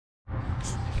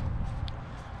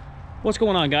What's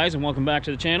going on, guys, and welcome back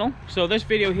to the channel. So this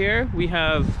video here, we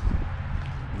have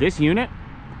this unit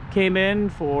came in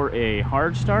for a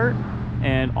hard start,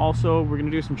 and also we're going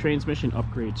to do some transmission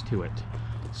upgrades to it.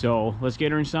 So let's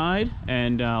get her inside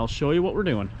and I'll show you what we're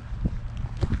doing.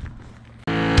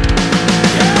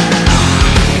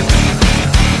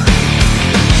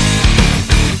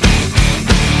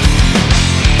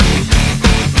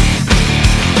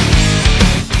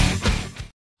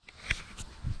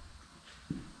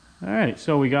 Alright,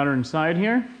 so we got her inside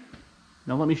here.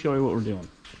 Now let me show you what we're doing.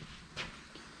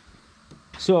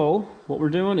 So what we're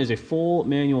doing is a full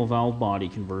manual valve body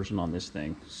conversion on this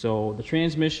thing. So the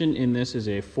transmission in this is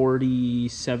a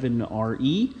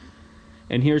 47RE,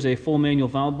 and here's a full manual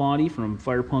valve body from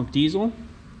Fire Punk Diesel.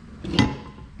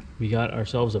 We got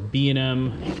ourselves a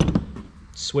B&M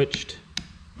switched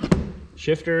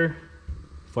shifter,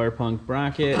 Fire Punk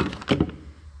bracket,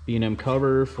 B&M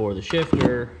cover for the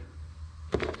shifter,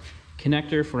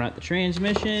 connector for at the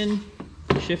transmission,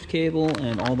 shift cable,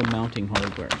 and all the mounting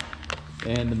hardware,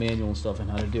 and the manual and stuff and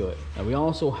how to do it. Now we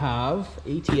also have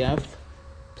ATF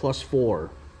 +4,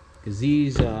 because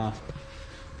these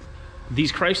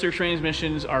Chrysler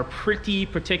transmissions are pretty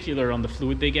particular on the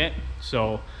fluid they get.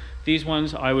 So these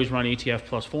ones, I always run ATF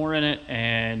 +4 in it,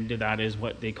 and that is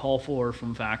what they call for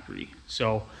from factory.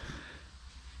 So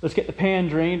let's get the pan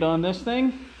drained on this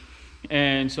thing,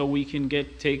 and so we can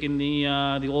get taking the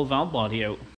old valve body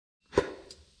out.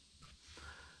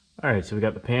 All right, so we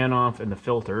got the pan off and the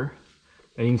filter,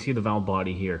 and you can see the valve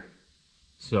body here.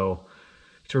 So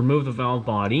to remove the valve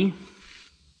body,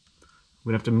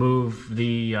 we have to move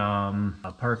the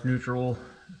park neutral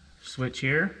switch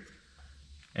here,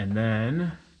 and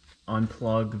then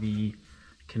unplug the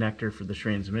connector for the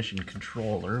transmission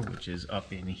controller, which is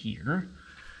up in here.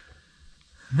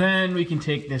 Then we can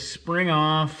take this spring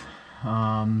off,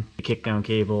 the kick down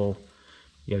cable.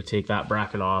 You got to take that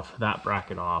bracket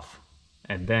off,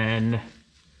 and then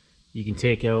you can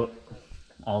take out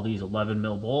all these 11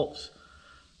 mil bolts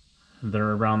that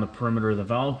are around the perimeter of the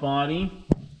valve body,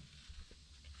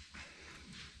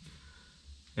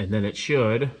 and then it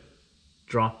should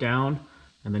drop down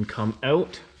and then come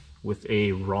out with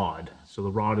a rod. So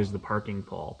the rod is the parking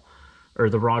pole,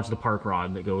 or the rod's the park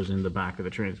rod that goes in the back of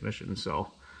the transmission.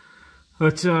 So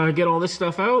let's get all this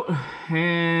stuff out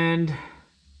and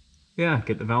yeah,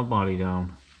 get the valve body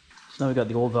down. So now we got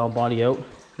the old valve body out.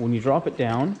 When you drop it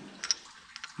down,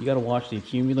 you got to watch the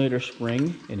accumulator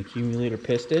spring and accumulator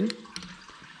piston.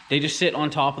 They just sit on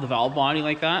top of the valve body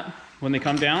like that when they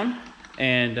come down,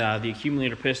 and the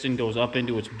accumulator piston goes up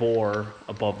into its bore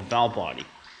above the valve body.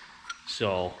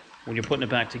 So when you're putting it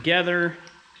back together,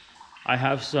 I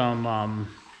have some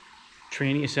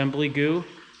tranny assembly goo.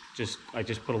 I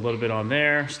just put a little bit on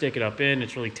there, stick it up in.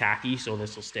 It's really tacky, so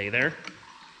this will stay there.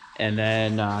 And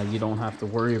then you don't have to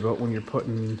worry about when you're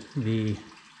putting the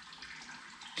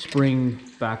spring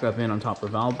back up in on top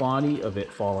of the valve body of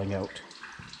it falling out.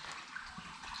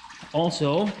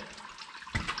 Also,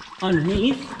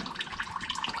 underneath,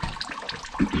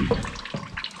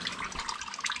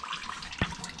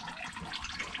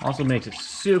 also makes it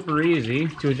super easy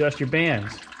to adjust your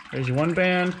bands. There's your one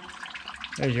band,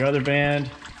 there's your other band.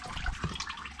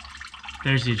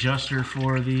 There's the adjuster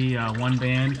for the one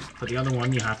band, but the other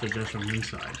one you have to adjust from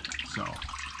inside. So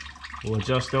we'll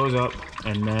adjust those up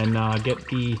and then get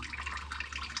the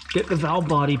valve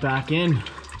body back in.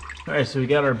 All right, so we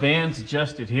got our bands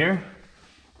adjusted here.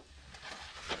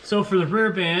 So for the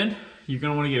rear band, you're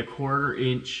gonna want to get a 1/4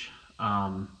 inch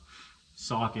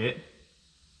socket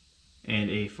and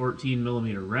a 14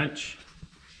 millimeter wrench.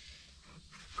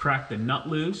 Crack the nut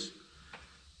loose.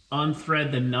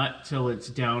 Unthread the nut till it's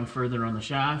down further on the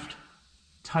shaft.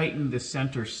 Tighten the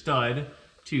center stud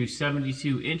to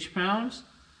 72 inch-pounds,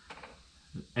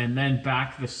 and then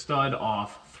back the stud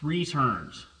off 3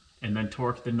 turns, and then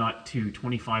torque the nut to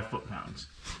 25 foot-pounds.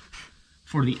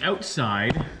 For the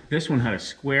outside, this one had a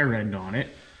square end on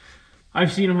it.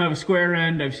 I've seen them have a square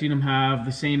end. I've seen them have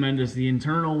the same end as the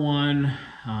internal one.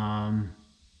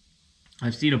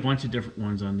 I've seen a bunch of different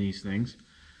ones on these things.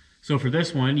 So for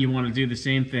this one, you want to do the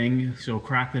same thing. So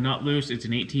crack the nut loose. It's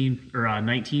an 18 or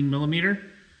 19 millimeter,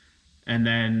 and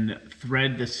then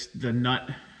thread the nut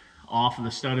off of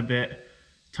the stud a bit.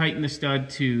 Tighten the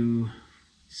stud to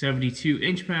 72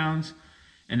 inch-pounds,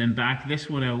 and then back this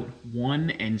one out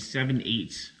 1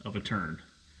 7/8 of a turn.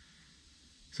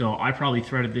 So I probably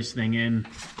threaded this thing in.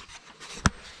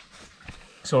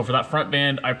 So for that front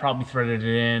band, I probably threaded it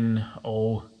in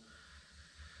 4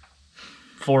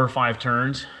 or 5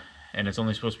 turns. And it's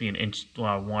only supposed to be an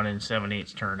 1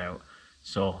 7/8 turn out.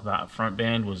 So that front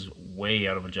band was way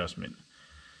out of adjustment.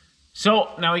 So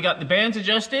now we got the bands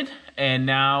adjusted, and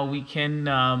now we can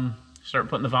start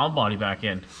putting the valve body back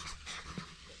in.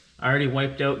 I already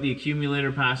wiped out the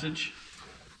accumulator passage,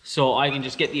 so I can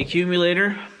just get the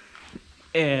accumulator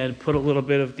and put a little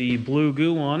bit of the blue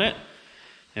goo on it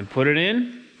and put it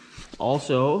in.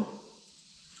 Also,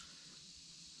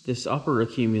 this upper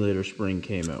accumulator spring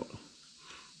came out,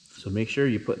 so make sure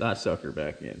you put that sucker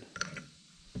back in.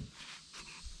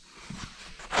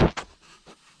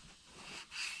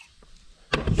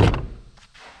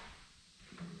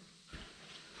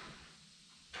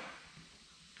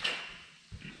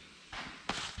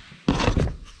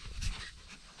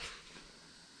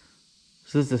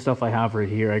 So this is the stuff I have right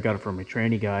here. I got it from a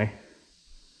tranny guy,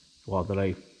 well, that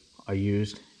I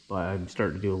used, but I'm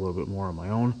starting to do a little bit more on my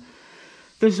own.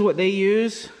 This is what they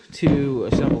use to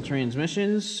assemble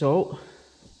transmissions. So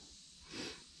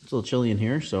it's a little chilly in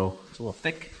here, so it's a little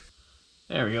thick.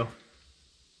 There we go.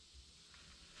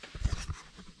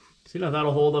 See, now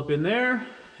that'll hold up in there,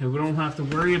 and we don't have to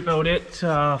worry about it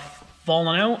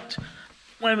falling out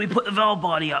when we put the valve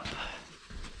body up.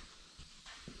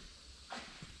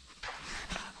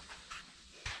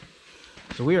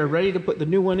 So we are ready to put the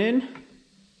new one in.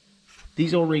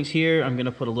 These O-rings here, I'm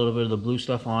gonna put a little bit of the blue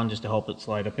stuff on just to help it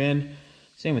slide up in.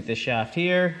 Same with this shaft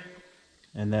here.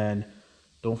 And then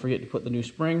don't forget to put the new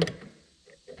spring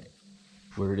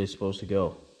where it is supposed to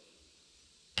go.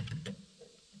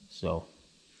 So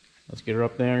let's get her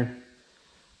up there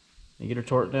and get her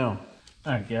torqued down.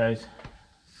 All right, guys.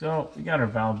 So we got our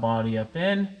valve body up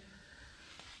in.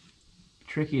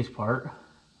 Trickiest part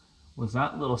was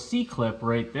that little C-clip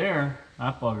right there.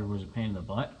 That bugger was a pain in the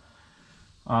butt.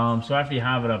 So after you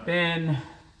have it up in,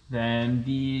 then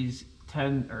these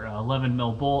 10 or 11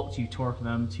 mil bolts, you torque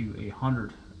them to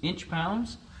 100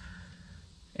 inch-pounds.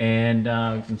 And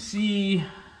you can see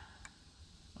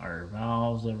our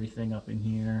valves, everything up in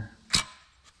here.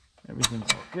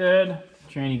 Everything's all good.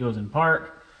 Tranny goes in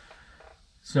park.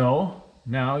 So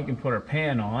now we can put our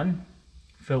pan on,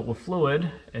 fill it with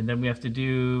fluid, and then we have to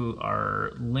do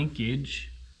our linkage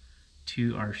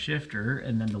to our shifter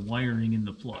and then the wiring in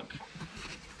the plug.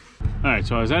 All right,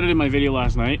 so I was editing my video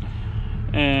last night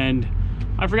and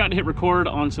I forgot to hit record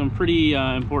on some pretty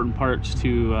important parts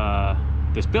to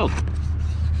this build.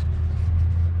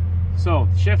 So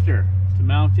shifter, to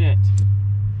mount it,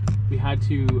 we had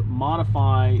to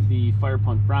modify the fire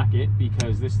punk bracket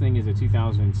because this thing is a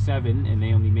 2007 and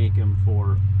they only make them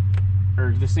for,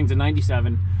 or this thing's a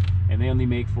 97 and they only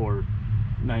make for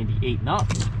 98 and up.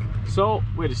 So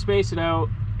we had to space it out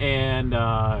and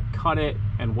cut it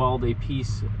and weld a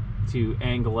piece to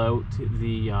angle out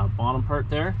the bottom part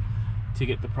there to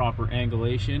get the proper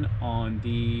angulation on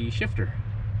the shifter.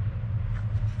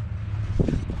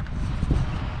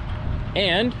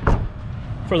 And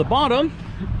for the bottom,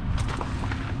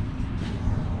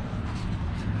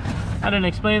 I didn't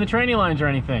explain the tranny lines or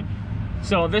anything.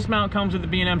 So this mount comes with the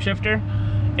B&M shifter.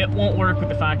 It won't work with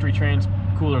the factory trans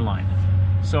cooler line.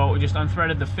 So we just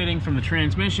unthreaded the fitting from the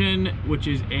transmission, which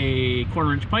is a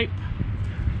 1/4 inch pipe.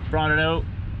 Brought it out,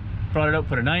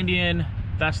 put a 90 in.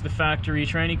 That's the factory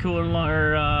tranny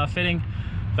cooler fitting.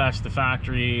 That's the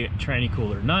factory tranny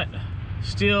cooler nut.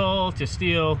 Steel to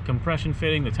steel compression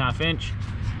fitting, that's 1/2 inch.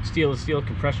 Steel to steel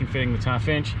compression fitting, that's 1/2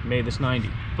 inch. Made this 90.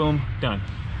 Boom, done.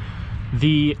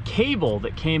 The cable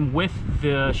that came with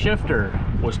the shifter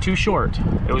was too short.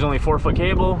 It was only a 4-foot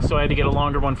cable, so I had to get a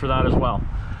longer one for that as well.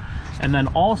 And then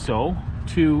also,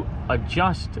 to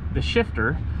adjust the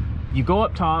shifter, you go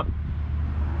up top,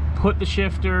 put the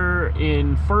shifter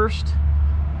in first,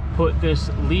 put this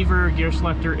lever gear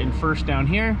selector in first down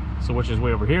here, so which is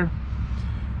way over here,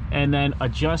 and then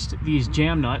adjust these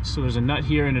jam nuts. So there's a nut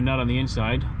here and a nut on the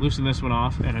inside. Loosen this one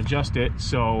off and adjust it.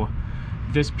 So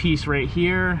this piece right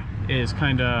here is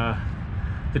kind of,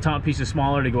 the top piece is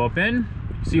smaller to go up in.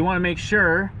 So you want to make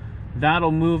sure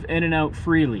that'll move in and out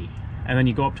freely. And then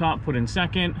you go up top, put in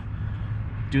second,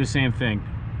 do the same thing.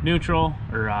 Neutral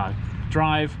or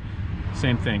drive,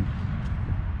 same thing.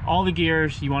 All the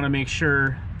gears, you want to make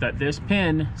sure that this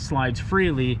pin slides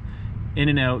freely in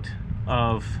and out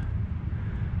of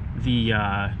the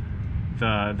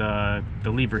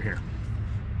lever here.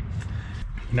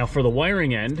 Now for the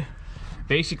wiring end,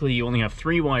 basically you only have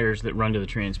 3 wires that run to the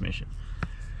transmission.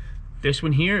 This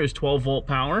one here is 12 volt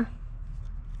power.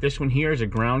 This one here is a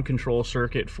ground control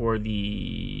circuit for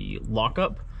the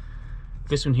lockup.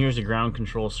 This one here is a ground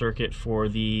control circuit for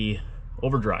the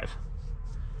overdrive.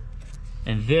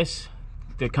 And this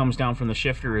that comes down from the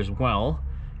shifter as well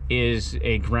is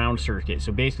a ground circuit.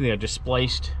 So basically I just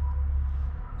spliced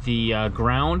the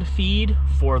ground feed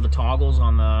for the toggles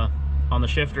on the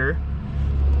shifter,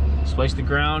 spliced the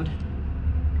ground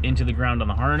into the ground on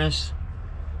the harness,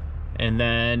 and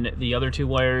then the other 2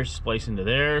 wires splice into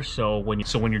there. So when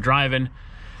you're driving,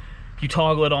 you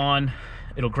toggle it on,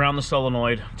 it'll ground the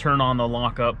solenoid, turn on the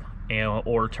lockup,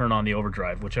 or turn on the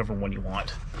overdrive, whichever one you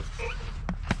want.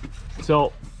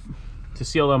 So to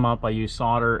seal them up, I use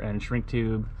solder and shrink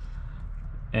tube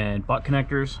and butt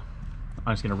connectors.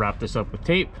 I'm just gonna wrap this up with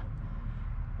tape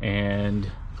and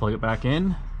plug it back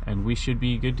in, and we should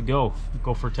be good to go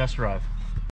for a test drive.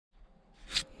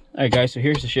 All right guys, so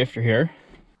here's the shifter here.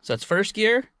 So that's first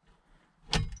gear,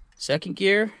 second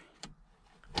gear,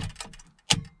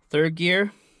 third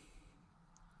gear,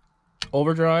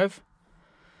 overdrive,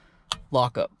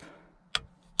 lockup,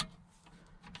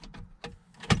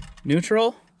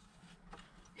 neutral,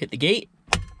 hit the gate,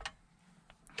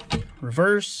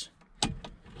 reverse,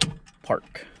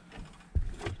 park.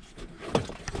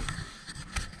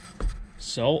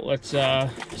 So let's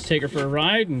take her for a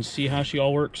ride and see how she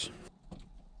all works.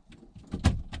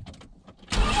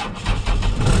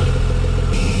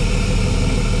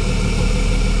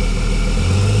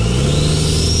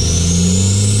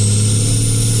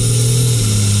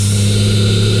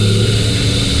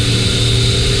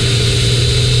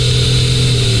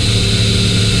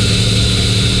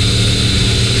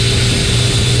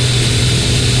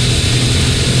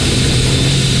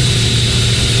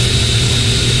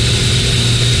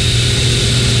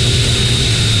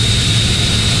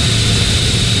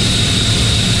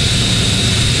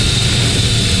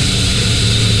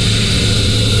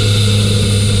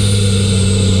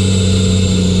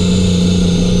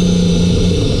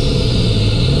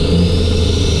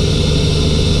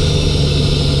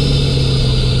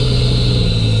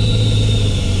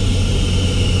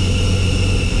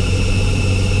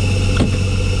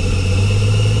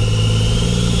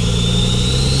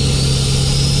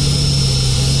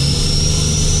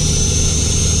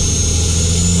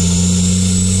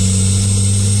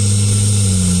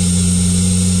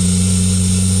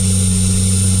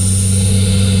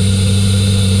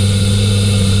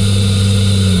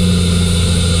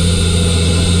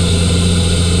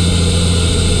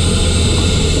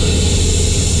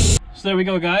 So there we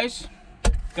go, guys.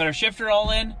 Got our shifter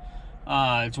all in.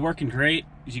 It's working great.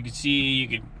 As you can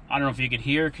see, I don't know if you could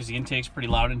hear because the intake's pretty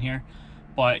loud in here,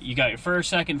 but you got your first,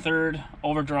 second, third,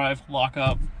 overdrive,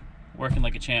 lockup, working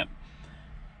like a champ.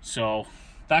 So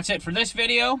that's it for this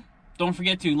video. Don't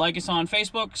forget to like us on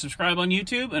Facebook, subscribe on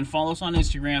YouTube, and follow us on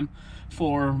Instagram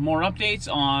for more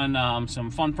updates on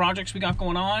some fun projects we got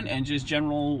going on and just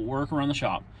general work around the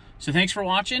shop. So thanks for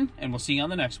watching, and we'll see you on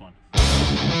the next one.